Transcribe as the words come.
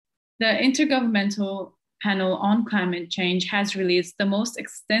The Intergovernmental Panel on Climate Change has released the most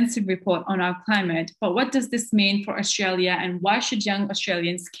extensive report on our climate. But what does this mean for Australia, and why should young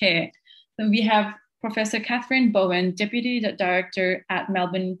Australians care? So we have Professor Catherine Bowen, Deputy Director at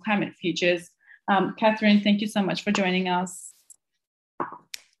Melbourne Climate Futures. Catherine, thank you so much for joining us.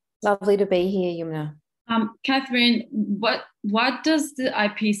 Lovely to be here, Yumna. Catherine, what does the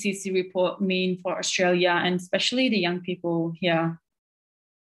IPCC report mean for Australia and especially the young people here?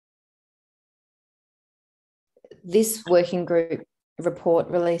 This working group report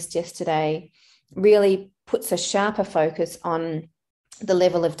released yesterday really puts a sharper focus on the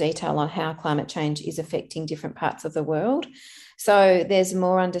level of detail on how climate change is affecting different parts of the world. So there's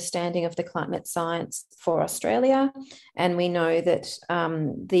more understanding of the climate science for Australia, and we know that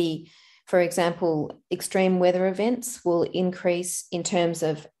for example, extreme weather events will increase in terms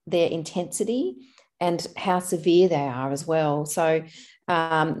of their intensity and how severe they are as well. So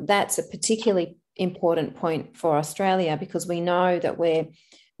that's a particularly important point for Australia, because we know that we're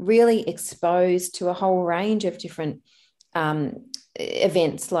really exposed to a whole range of different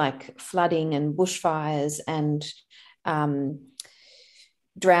events like flooding and bushfires and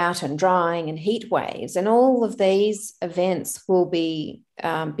drought and drying and heat waves, and all of these events will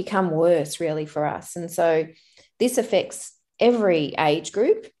become worse really for us. And so this affects every age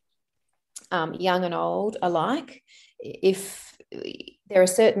group, young and old alike. If there are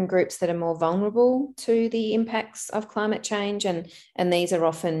certain groups that are more vulnerable to the impacts of climate change, and these are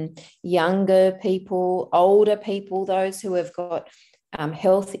often younger people, older people, those who have got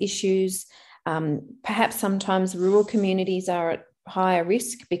health issues. Perhaps sometimes rural communities are at higher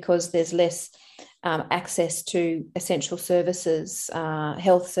risk because there's less access to essential services,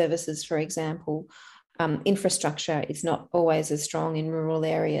 health services, for example. Infrastructure is not always as strong in rural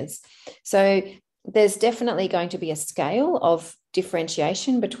areas. So there's definitely going to be a scale of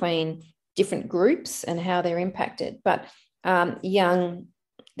differentiation between different groups and how they're impacted. But the young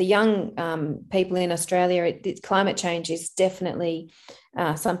people in Australia, climate change is definitely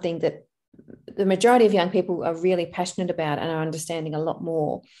something that the majority of young people are really passionate about and are understanding a lot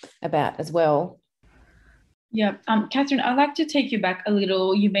more about as well. Yeah, Catherine, I'd like to take you back a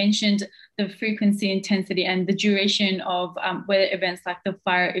little. You mentioned the frequency, intensity, and the duration of weather events like the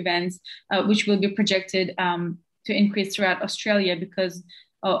fire events, which will be projected to increase throughout Australia because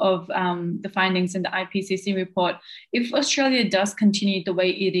of the findings in the IPCC report. If Australia does continue the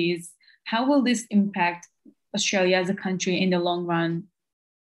way it is, how will this impact Australia as a country in the long run?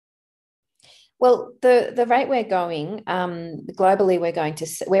 Well, the rate we're going globally,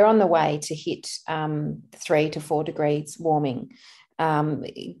 we're on the way to hit 3 to 4 degrees warming.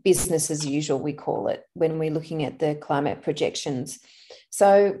 Business as usual, we call it, when we're looking at the climate projections.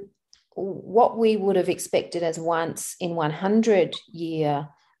 So what we would have expected as once in 100-year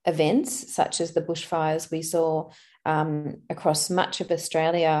events, such as the bushfires we saw across much of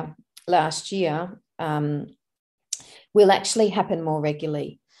Australia last year, will actually happen more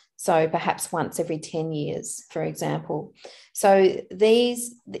regularly. So perhaps once every 10 years, for example. So the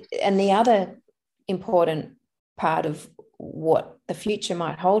other important part of what the future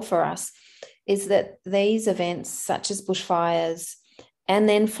might hold for us is that these events, such as bushfires and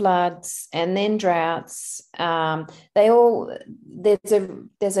then floods and then droughts, there's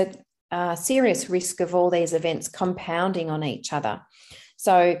a serious risk of all these events compounding on each other.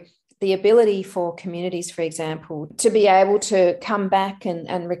 So the ability for communities, for example, to be able to come back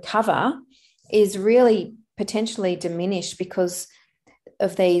and recover is really potentially diminished because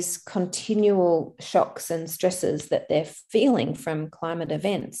of these continual shocks and stresses that they're feeling from climate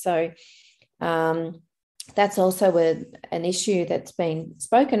events. So that's also an issue that's been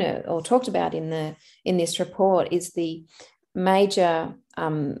spoken or talked about in this report, is the major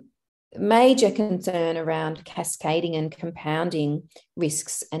concern around cascading and compounding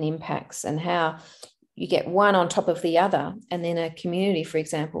risks and impacts, and how you get one on top of the other, and then a community, for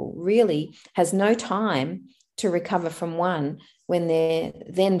example, really has no time to recover from one when they're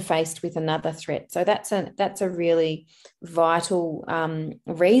then faced with another threat. So that's a really vital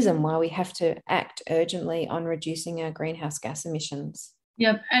reason why we have to act urgently on reducing our greenhouse gas emissions.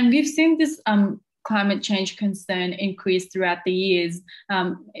 Yep, and we've seen this climate change concern increase throughout the years.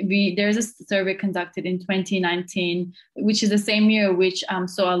 There's a survey conducted in 2019, which is the same year which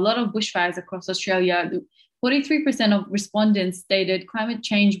saw a lot of bushfires across Australia. 43% of respondents stated climate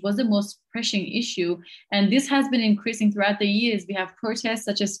change was the most pressing issue, and this has been increasing throughout the years. We have protests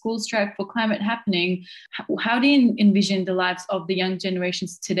such as School Strike for Climate happening. How do you envision the lives of the young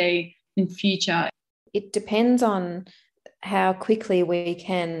generations today in future? It depends on how quickly we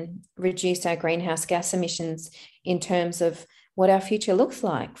can reduce our greenhouse gas emissions in terms of what our future looks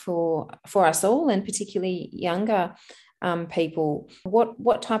like for us all, and particularly younger people.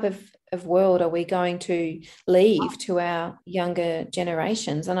 What type of world are we going to leave to our younger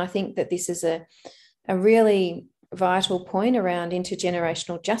generations? And I think that this is a really vital point around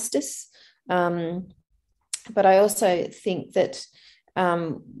intergenerational justice. But I also think that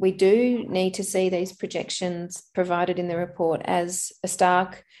we do need to see these projections provided in the report as a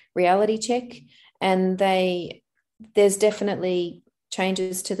stark reality check, and there's definitely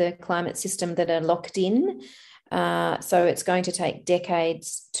changes to the climate system that are locked in. So it's going to take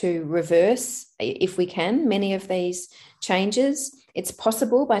decades to reverse, if we can, many of these changes. It's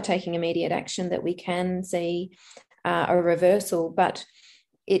possible by taking immediate action that we can see a reversal, but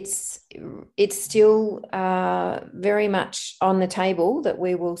it's still very much on the table that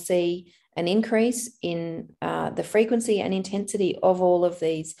we will see an increase in the frequency and intensity of all of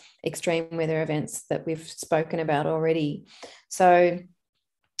these extreme weather events that we've spoken about already. So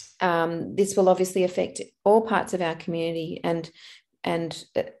this will obviously affect all parts of our community and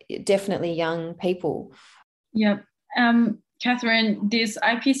definitely young people. Yep. Catherine, this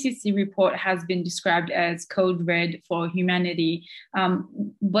IPCC report has been described as code red for humanity.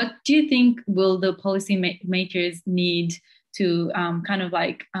 What do you think will the policy makers need to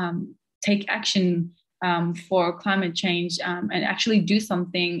take action for climate change and actually do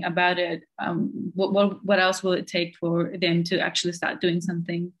something about it? What else will it take for them to actually start doing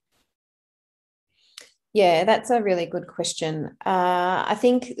something? Yeah, that's a really good question. I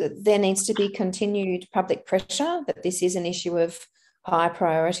think there needs to be continued public pressure that this is an issue of high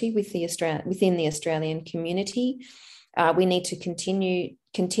priority within the Australian community. We need to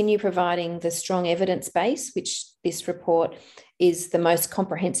continue providing the strong evidence base, which this report is the most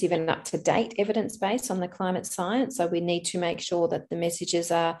comprehensive and up-to-date evidence base on the climate science. So we need to make sure that the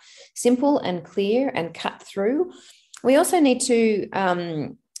messages are simple and clear and cut through. We also need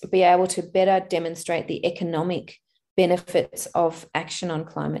to be able to better demonstrate the economic benefits of action on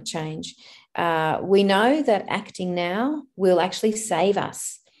climate change. We know that acting now will actually save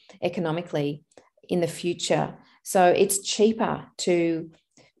us economically in the future. So it's cheaper to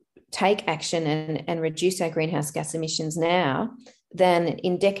take action and reduce our greenhouse gas emissions now than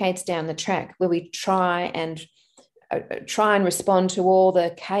in decades down the track, where we try and respond to all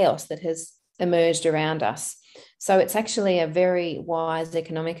the chaos that has emerged around us. So it's actually a very wise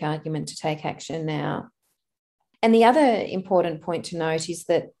economic argument to take action now. And the other important point to note is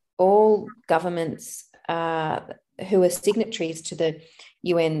that all governments who are signatories to the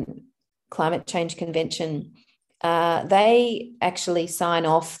UN Climate Change Convention, they actually sign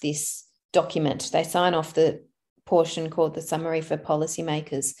off this document. They sign off the portion called the Summary for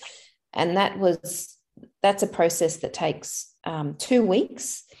Policymakers. And that's a process that takes 2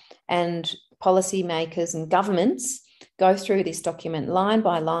 weeks, and policymakers and governments go through this document line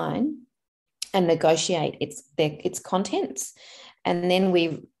by line and negotiate its contents. And then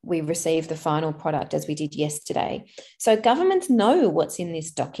we receive the final product, as we did yesterday. So governments know what's in this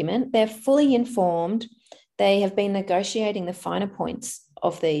document. They're fully informed. They have been negotiating the finer points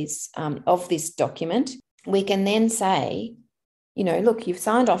of this document. We can then say, look, you've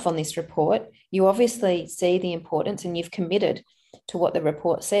signed off on this report. You obviously see the importance and you've committed to what the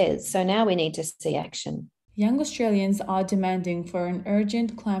report says. So now we need to see action. Young Australians are demanding for an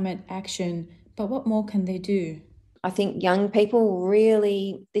urgent climate action, but what more can they do? I think young people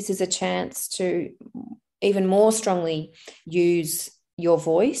really, this is a chance to even more strongly use your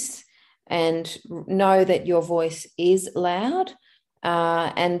voice and know that your voice is loud.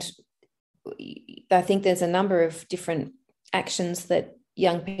 And I think there's a number of different actions that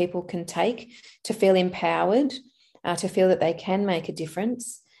young people can take to feel empowered, to feel that they can make a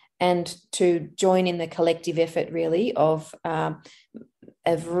difference, and to join in the collective effort really of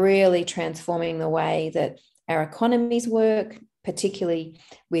really transforming the way that our economies work, particularly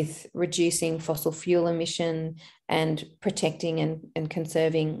with reducing fossil fuel emission and protecting and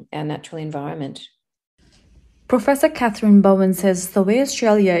conserving our natural environment. Professor Catherine Bowen says the way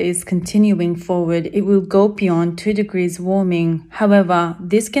Australia is continuing forward, it will go beyond 2 degrees warming. However,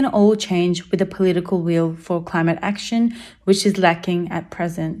 this can all change with the political will for climate action, which is lacking at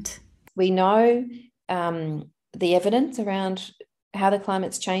present. We know the evidence around how the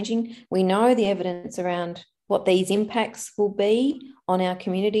climate's changing. We know the evidence around what these impacts will be on our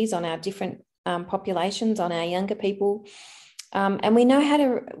communities, on our different populations, on our younger people. And we know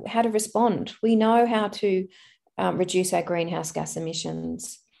how to respond. We know how to reduce our greenhouse gas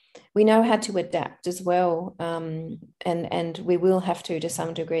emissions. We know how to adapt as well, and we will have to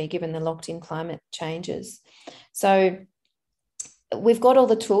some degree, given the locked-in climate changes. So we've got all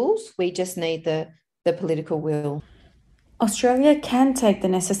the tools. We just need the political will. Australia can take the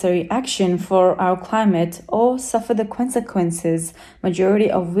necessary action for our climate or suffer the consequences, majority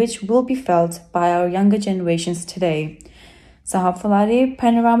of which will be felt by our younger generations today. Sahab Falari,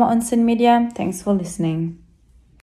 Panorama on Sin Media, thanks for listening.